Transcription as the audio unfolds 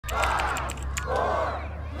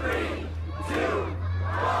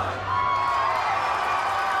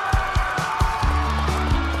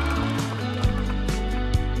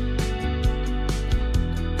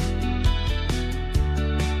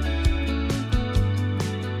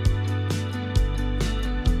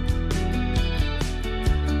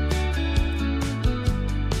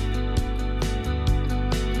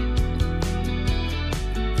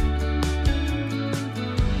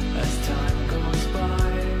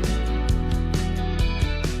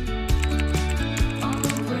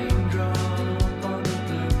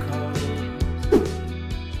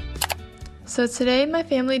So today my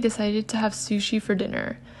family decided to have sushi for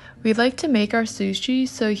dinner. We like to make our sushi,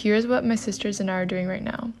 so here's what my sisters and I are doing right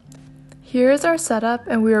now. Here is our setup,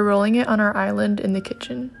 and we are rolling it on our island in the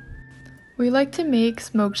kitchen. We like to make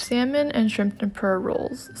smoked salmon and shrimp tempura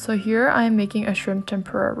rolls, so here I am making a shrimp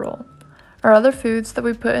tempura roll. Our other foods that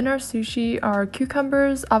we put in our sushi are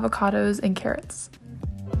cucumbers, avocados, and carrots.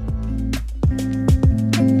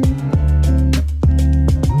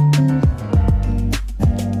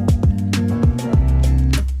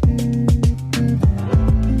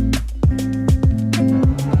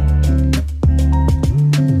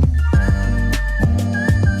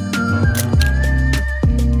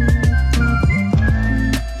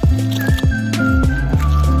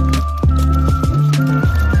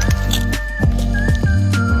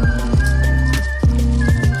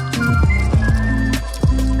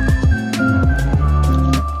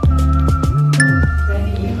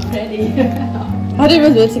 I thought it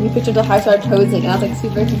was taking a picture of the high star toasting, and I was like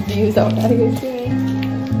super confused at what I was doing.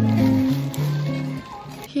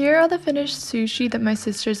 Here are the finished sushi that my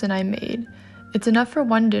sisters and I made. It's enough for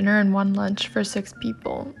one dinner and one lunch for 6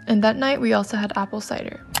 people. And that night we also had apple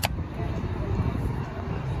cider.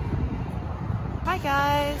 Hi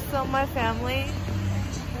guys, so my family,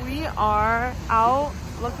 we are out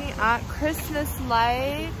looking at Christmas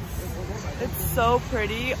lights. It's so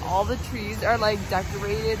pretty. All the trees are like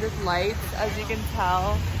decorated with lights, as you can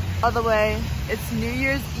tell. By the way, it's New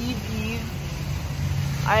Year's Eve.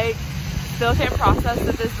 I still can't process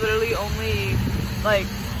that there's literally only like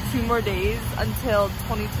 2 more days until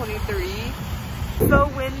 2023. So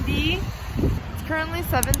windy. It's currently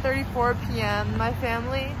 7:34 p.m. My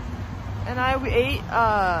family and we ate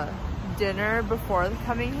dinner before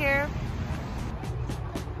coming here.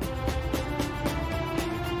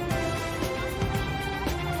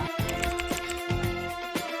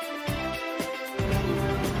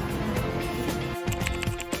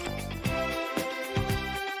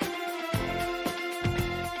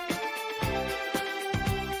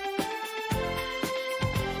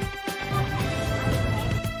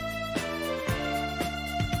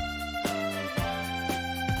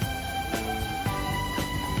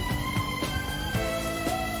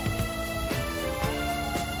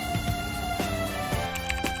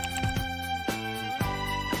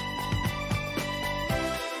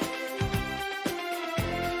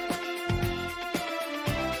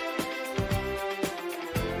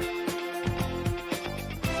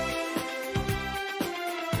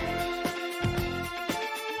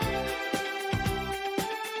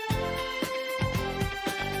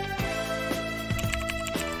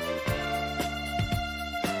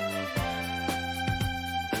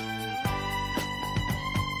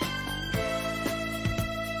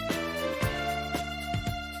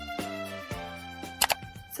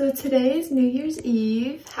 So today is New Year's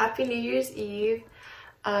Eve. Happy New Year's Eve.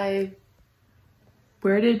 I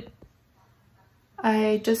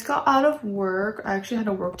just got out of work. I actually had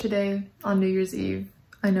to work today on New Year's Eve.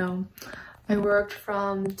 I know. I worked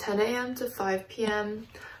from 10 a.m. to 5 p.m.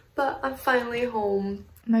 but I'm finally home.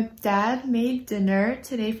 My dad made dinner.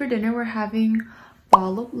 Today for dinner we're having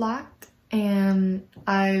VLLO black, and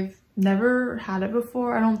I've never had it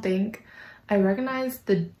before. I don't think. I recognize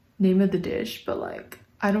the name of the dish, but like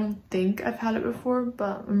I don't think I've had it before,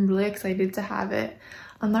 but I'm really excited to have it.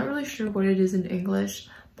 I'm not really sure what it is in English,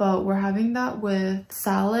 but we're having that with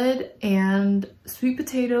salad and sweet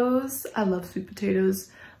potatoes. I love sweet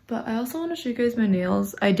potatoes, but I also want to show you guys my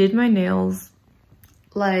nails. I did my nails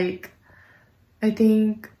like I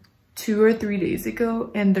think 2 or 3 days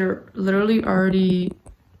ago, and they're literally already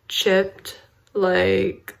chipped.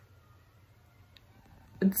 Like,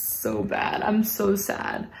 it's so bad. I'm so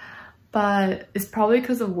sad. But it's probably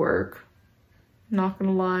because of work, not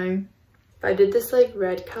gonna lie. I did this like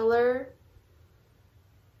red color,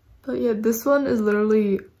 but yeah, this one is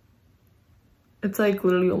literally, it's like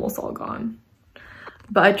literally almost all gone.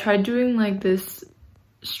 But I tried doing like this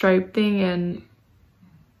stripe thing, and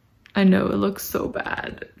I know it looks so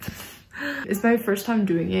bad. It's my first time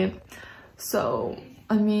doing it, so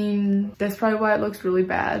I mean that's probably why it looks really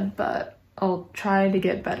bad, but I'll try to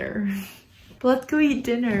get better. Let's go eat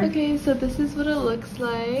dinner. Okay, so this is what it looks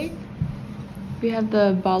like. We have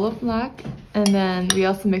the VLLO black, and then we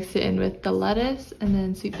also mix it in with the lettuce and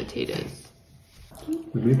then sweet potatoes.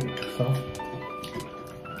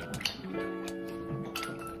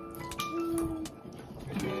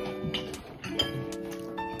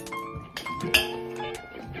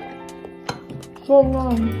 So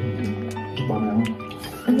long.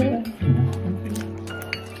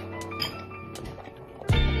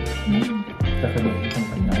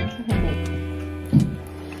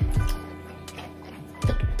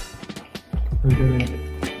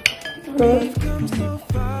 We've come so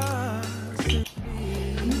far since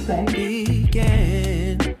we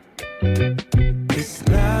began this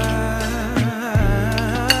love.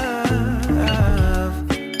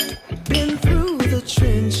 Been through the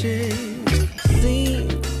trenches,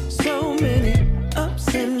 seen so many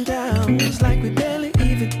ups and downs, like we barely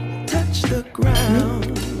even touched the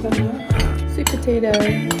ground. Sweet potato.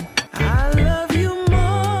 I love you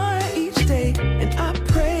more each day, and I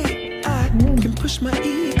pray I can push my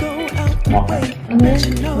ego out the way. Let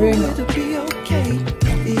you know it'll be okay.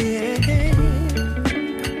 Yeah.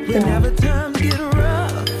 Whenever times get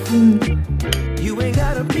rough, you ain't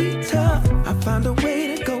gotta be tough. I find a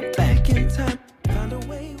way to go back in time. Find a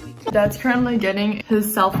way we can. Dad's currently getting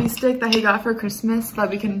his selfie stick that he got for Christmas so that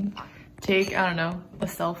we can take, I don't know, a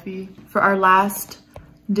selfie for our last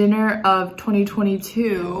dinner of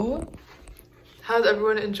 2022. How's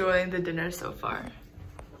everyone enjoying the dinner so far?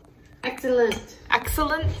 Excellent.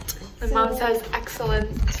 Excellent? My mom says excellent.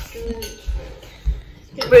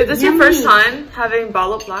 Wait, is this your first time having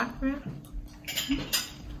VLLO black?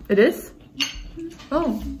 It is?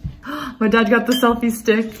 Oh. My dad got the selfie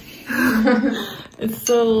stick. It's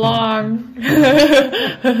so long.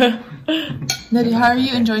 Nettie, how are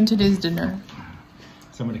you enjoying today's dinner?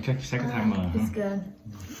 Somebody check your second time on. It's good.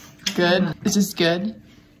 Good? It's just good?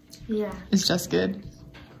 Yeah. It's just good?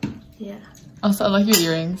 Yeah. Also, I like your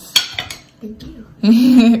earrings. Thank you.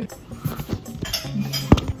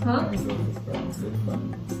 Huh?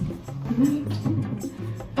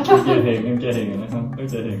 Em chơi hình nữa không? Em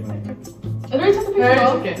chơi hình không? I already took a picture.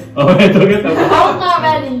 Okay. Oh, I took it. I'm not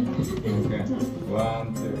ready. Okay.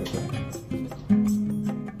 1, 2, 3.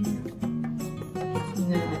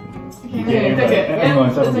 Okay, take it. Em ngồi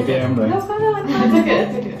sau thì em rồi. No, I took it.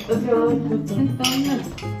 Let's go.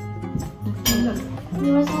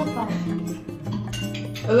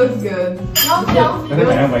 It looks good. No, don't. Có thể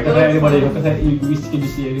em vậy, có thể anybody, có thể you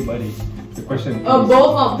see anybody. The question is... Oh,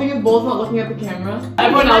 both not, thing is both not looking at the camera.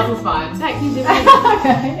 Everyone else is fine.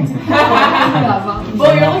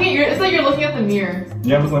 Well, you're looking, it's like you're looking at the mirror.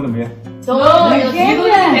 Yeah, look on the mirror. No, you're looking at the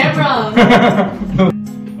camera.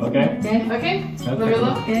 Okay? Okay? Let me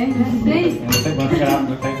look. Okay. And we'll take one take out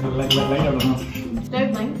later, don't know.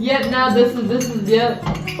 Yeah, now this is, this is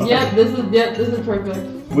perfect.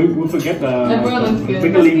 We forget the... Everyone looks good.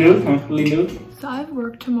 Lee nude. So I have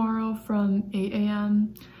work tomorrow from 8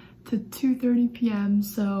 a.m. to 2:30 p.m.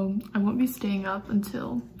 So I won't be staying up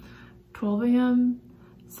until 12 a.m.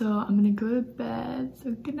 So I'm gonna go to bed.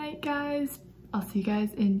 So good night, guys. I'll see you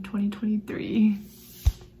guys in 2023.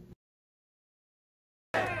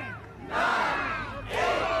 9, 8,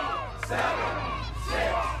 7, 6,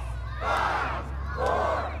 5,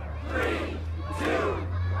 4, 3, 2, 1.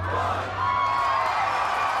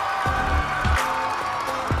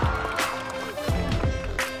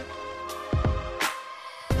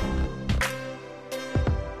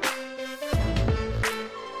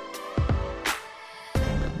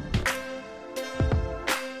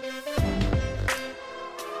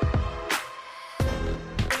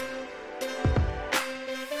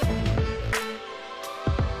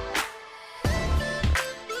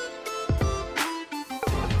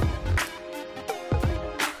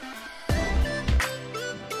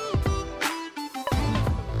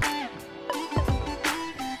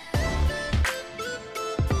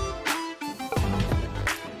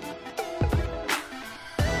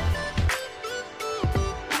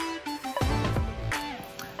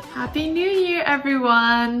 Happy New Year,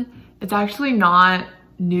 everyone! It's actually not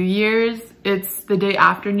New Year's, it's the day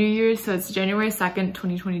after New Year's, so it's January 2nd,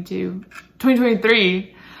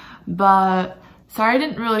 2023. But sorry I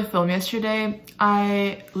didn't really film yesterday.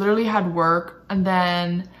 I literally had work, and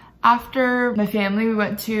then after my family, we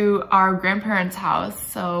went to our grandparents' house,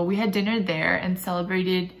 so we had dinner there and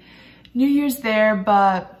celebrated New Year's there.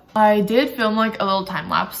 But I did film like a little time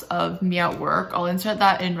lapse of me at work. I'll insert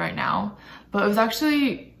that in right now. But it was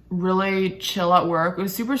actually really chill at work. It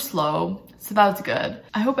was super slow, so that was good.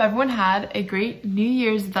 I hope everyone had a great New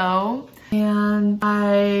Year's though. And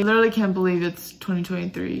I literally can't believe it's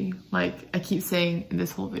 2023, like I keep saying in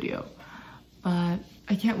this whole video. But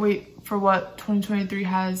I can't wait for what 2023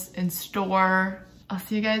 has in store. I'll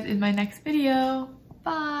see you guys in my next video.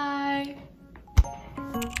 Bye!